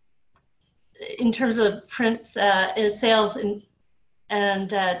in terms of print sales and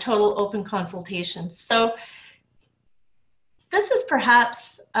total open consultations. So this is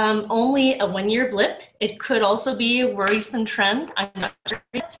perhaps only a one-year blip. It could also be a worrisome trend. I'm not sure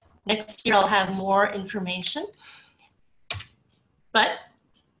yet. Next year I'll have more information. But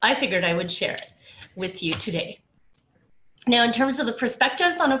I figured I would share it with you today. Now, in terms of the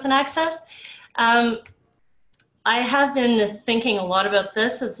perspectives on open access, I have been thinking a lot about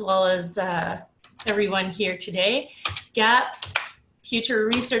this, as well as everyone here today. Gaps, future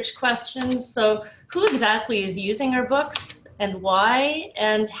research questions. So who exactly is using our books and why?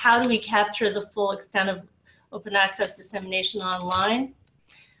 And how do we capture the full extent of open access dissemination online?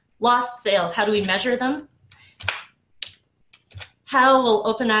 Lost sales, how do we measure them? How will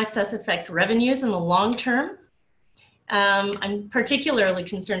open access affect revenues in the long term? I'm particularly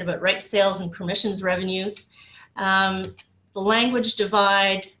concerned about rights sales and permissions revenues. The language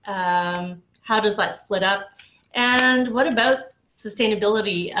divide, how does that split up? And what about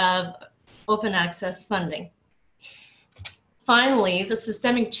sustainability of open access funding? Finally, the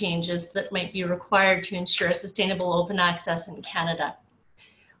systemic changes that might be required to ensure sustainable open access in Canada.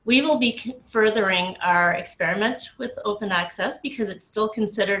 We will be furthering our experiment with open access because it's still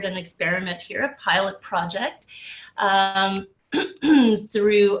considered an experiment here, a pilot project,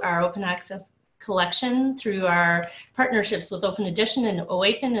 through our open access collection, through our partnerships with Open Edition and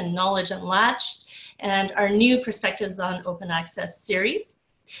OAPN and Knowledge Unlatched, and our new Perspectives on Open Access series.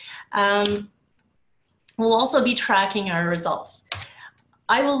 We'll also be tracking our results.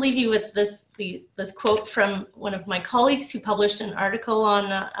 I will leave you with this quote from one of my colleagues who published an article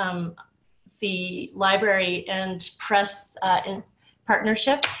on the library and press in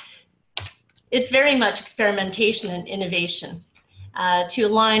partnership. It's very much experimentation and innovation to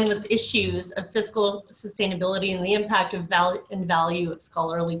align with issues of fiscal sustainability and the impact of value of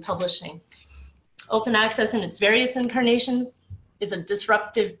scholarly publishing. Open access in its various incarnations is a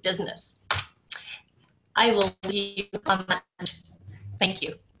disruptive business. I will leave you on that. Thank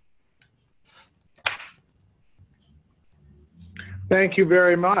you. Thank you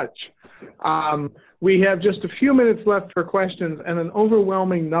very much. We have just a few minutes left for questions and an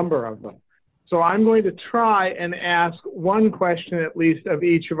overwhelming number of them. So I'm going to try and ask one question at least of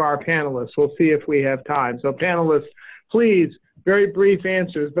each of our panelists. We'll see if we have time. So panelists, please, very brief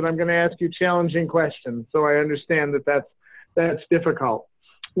answers, but I'm going to ask you challenging questions so I understand that that's difficult.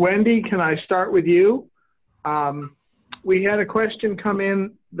 Wendy, can I start with you? We had a question come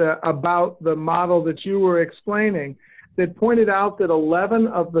in about the model that you were explaining that pointed out that 11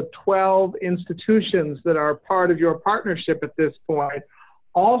 of the 12 institutions that are part of your partnership at this point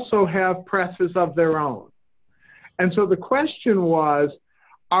also have presses of their own. And so the question was,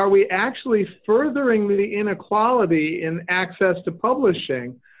 are we actually furthering the inequality in access to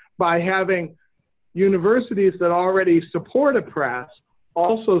publishing by having universities that already support a press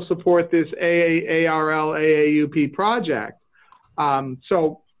also support this ARL AAUP project?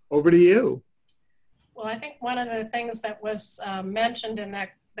 So over to you. Well, I think one of the things that was mentioned in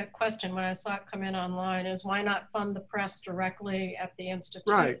that question when I saw it come in online is why not fund the press directly at the institute?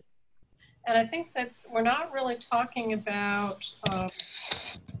 Right. And I think that we're not really talking about,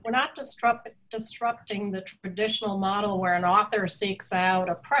 we're not disrupting the traditional model where an author seeks out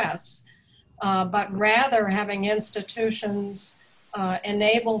a press, but rather having institutions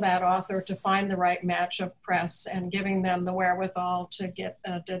enable that author to find the right match of press and giving them the wherewithal to get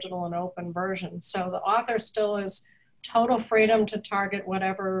a digital and open version. So the author still has total freedom to target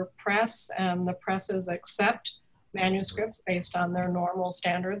whatever press, and the presses accept manuscripts based on their normal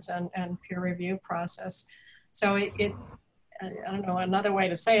standards and peer review process. So I don't know another way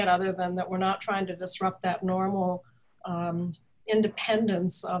to say it other than that we're not trying to disrupt that normal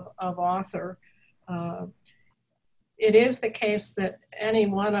independence of author. It is the case that any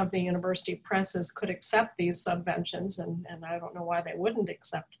one of the university presses could accept these subventions, and I don't know why they wouldn't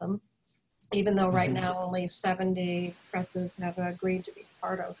accept them, even though right now only 70 presses have agreed to be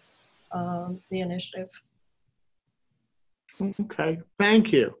part of the initiative. Okay,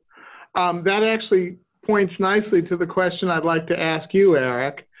 thank you. That actually points nicely to the question I'd like to ask you,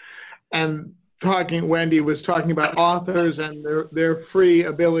 Erich. And Wendy was talking about authors and their free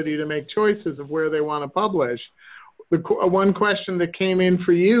ability to make choices of where they want to publish. The one question that came in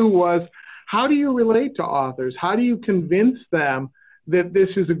for you was, how do you relate to authors? How do you convince them that this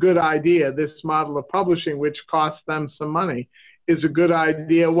is a good idea, this model of publishing, which costs them some money, is a good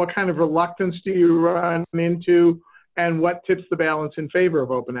idea? What kind of reluctance do you run into, and what tips the balance in favor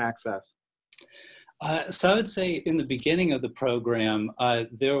of open access? So I would say in the beginning of the program,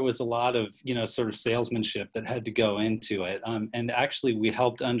 there was a lot of, sort of salesmanship that had to go into it. And actually we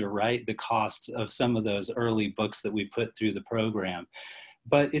helped underwrite the costs of some of those early books that we put through the program.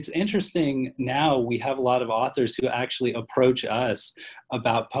 But it's interesting now we have a lot of authors who actually approach us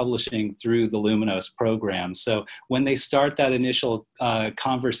about publishing through the Luminos program. So when they start that initial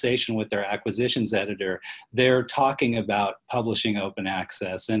conversation with their acquisitions editor, they're talking about publishing open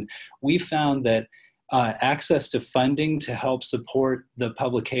access. And we found that access to funding to help support the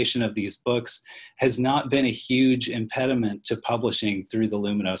publication of these books has not been a huge impediment to publishing through the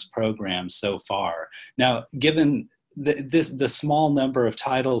Luminos program so far. Now, given the small number of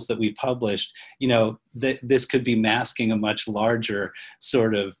titles that we published, this could be masking a much larger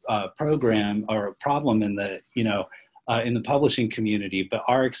sort of program or problem in the, in the publishing community, but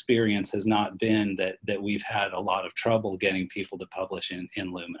our experience has not been that we've had a lot of trouble getting people to publish in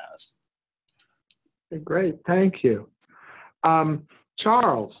Luminos. Great, thank you.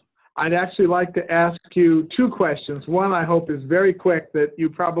 Charles, I'd actually like to ask you two questions. One I hope is very quick that you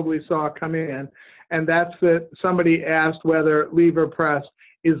probably saw come in, and that's that somebody asked whether Lever Press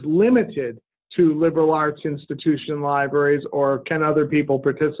is limited to liberal arts institution libraries, or can other people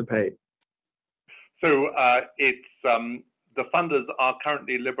participate? So the funders are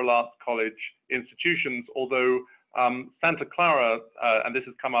currently liberal arts college institutions, although Santa Clara, and this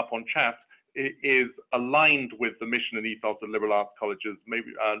has come up on chat, is aligned with the mission and ethos of liberal arts colleges,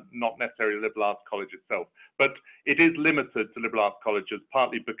 maybe not necessarily liberal arts college itself, but it is limited to liberal arts colleges,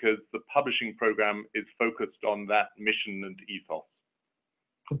 partly because the publishing program is focused on that mission and ethos.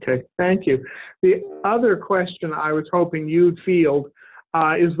 Okay, thank you. The other question I was hoping you'd field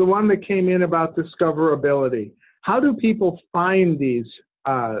is the one that came in about discoverability. How do people find these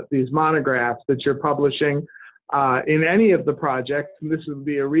monographs that you're publishing in any of the projects? And this would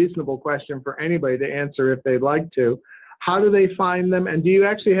be a reasonable question for anybody to answer if they'd like to. How do they find them? And do you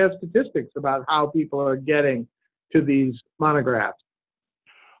actually have statistics about how people are getting to these monographs?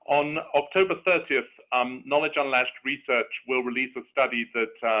 On October 30th, Knowledge Unlatched Research will release a study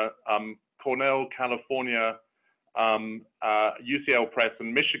that Cornell, California, UCL Press,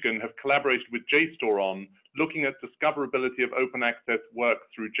 and Michigan have collaborated with JSTOR on, looking at discoverability of open access work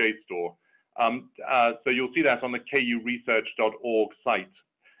through JSTOR. So you'll see that on the kuresearch.org site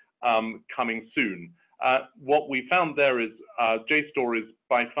coming soon. What we found there is JSTOR is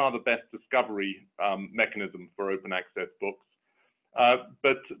by far the best discovery mechanism for open access books.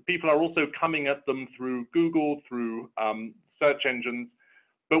 But people are also coming at them through Google, through search engines.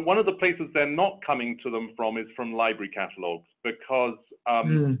 But one of the places they're not coming to them from is from library catalogs, because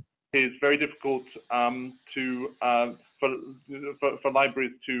it's very difficult for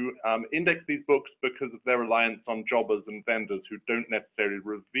libraries to index these books because of their reliance on jobbers and vendors who don't necessarily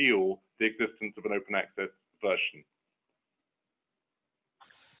reveal the existence of an open access version.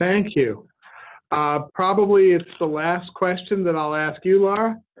 Thank you. Probably it's the last question that I'll ask you,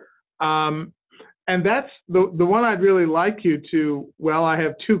 Lara. And that's the one I'd really like you to, well, I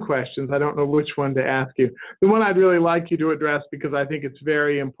have two questions. I don't know which one to ask you. The one I'd really like you to address, because I think it's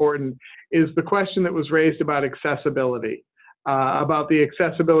very important, is the question that was raised about accessibility, about the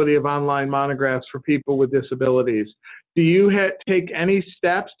accessibility of online monographs for people with disabilities. Do you take any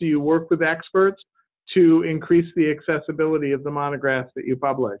steps, do you work with experts to increase the accessibility of the monographs that you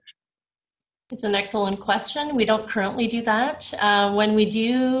publish? It's an excellent question. We don't currently do that. When we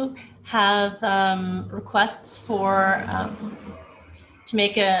do have requests for to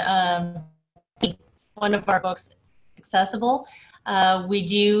make one of our books accessible, we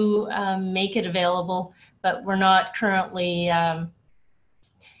do make it available, but we're not currently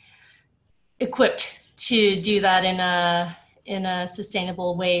equipped to do that in a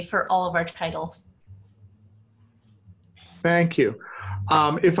sustainable way for all of our titles. Thank you.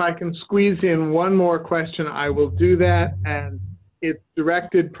 If I can squeeze in one more question, I will do that, and it's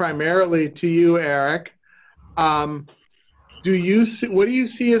directed primarily to you, Erich. What do you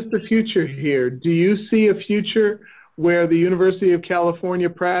see as the future here? Do you see a future where the University of California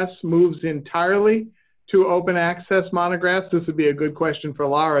Press moves entirely to open access monographs? This would be a good question for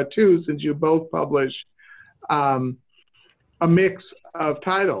Lara too, since you both publish a mix of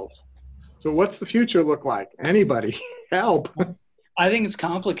titles. So what's the future look like? Anybody? Help. I think it's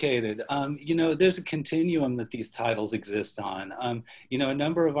complicated. There's a continuum that these titles exist on. A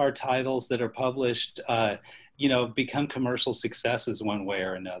number of our titles that are published, become commercial successes one way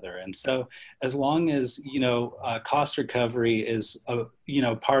or another. And so as long as, cost recovery is,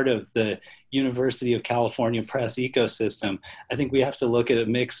 part of the University of California Press ecosystem, I think we have to look at a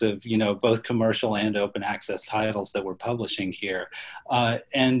mix of, both commercial and open access titles that we're publishing here.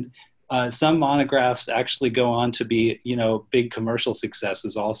 Some monographs actually go on to be, big commercial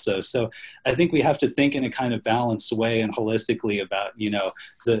successes also. So I think we have to think in a kind of balanced way and holistically about,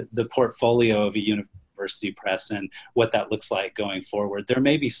 the portfolio of a university press and what that looks like going forward. There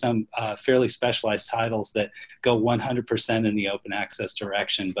may be some fairly specialized titles that go 100% in the open access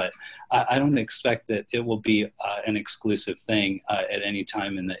direction, but I don't expect that it will be an exclusive thing at any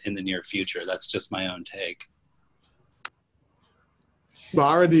time in the near future. That's just my own take.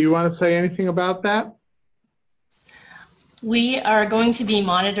 Lara, do you want to say anything about that? We are going to be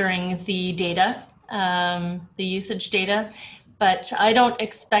monitoring the data, the usage data, but I don't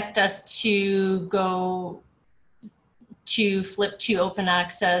expect us to flip to open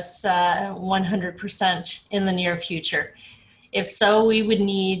access 100% in the near future. If so, we would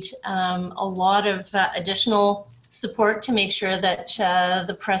need a lot of additional support to make sure that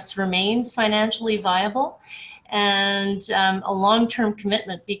the press remains financially viable, and a long-term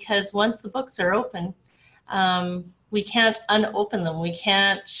commitment, because once the books are open, we can't unopen them. We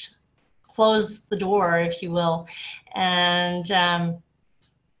can't close the door, if you will. And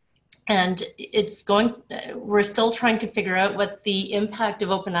we're still trying to figure out what the impact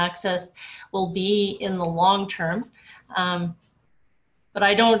of open access will be in the long term. But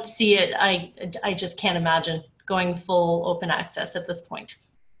I don't see it, I just can't imagine going full open access at this point.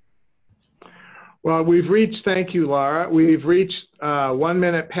 Well, thank you, Lara. We've reached 1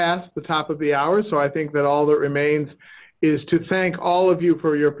 minute past the top of the hour, so I think that all that remains is to thank all of you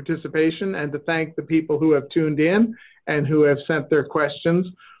for your participation and to thank the people who have tuned in and who have sent their questions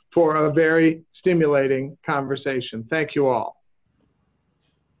for a very stimulating conversation. Thank you all.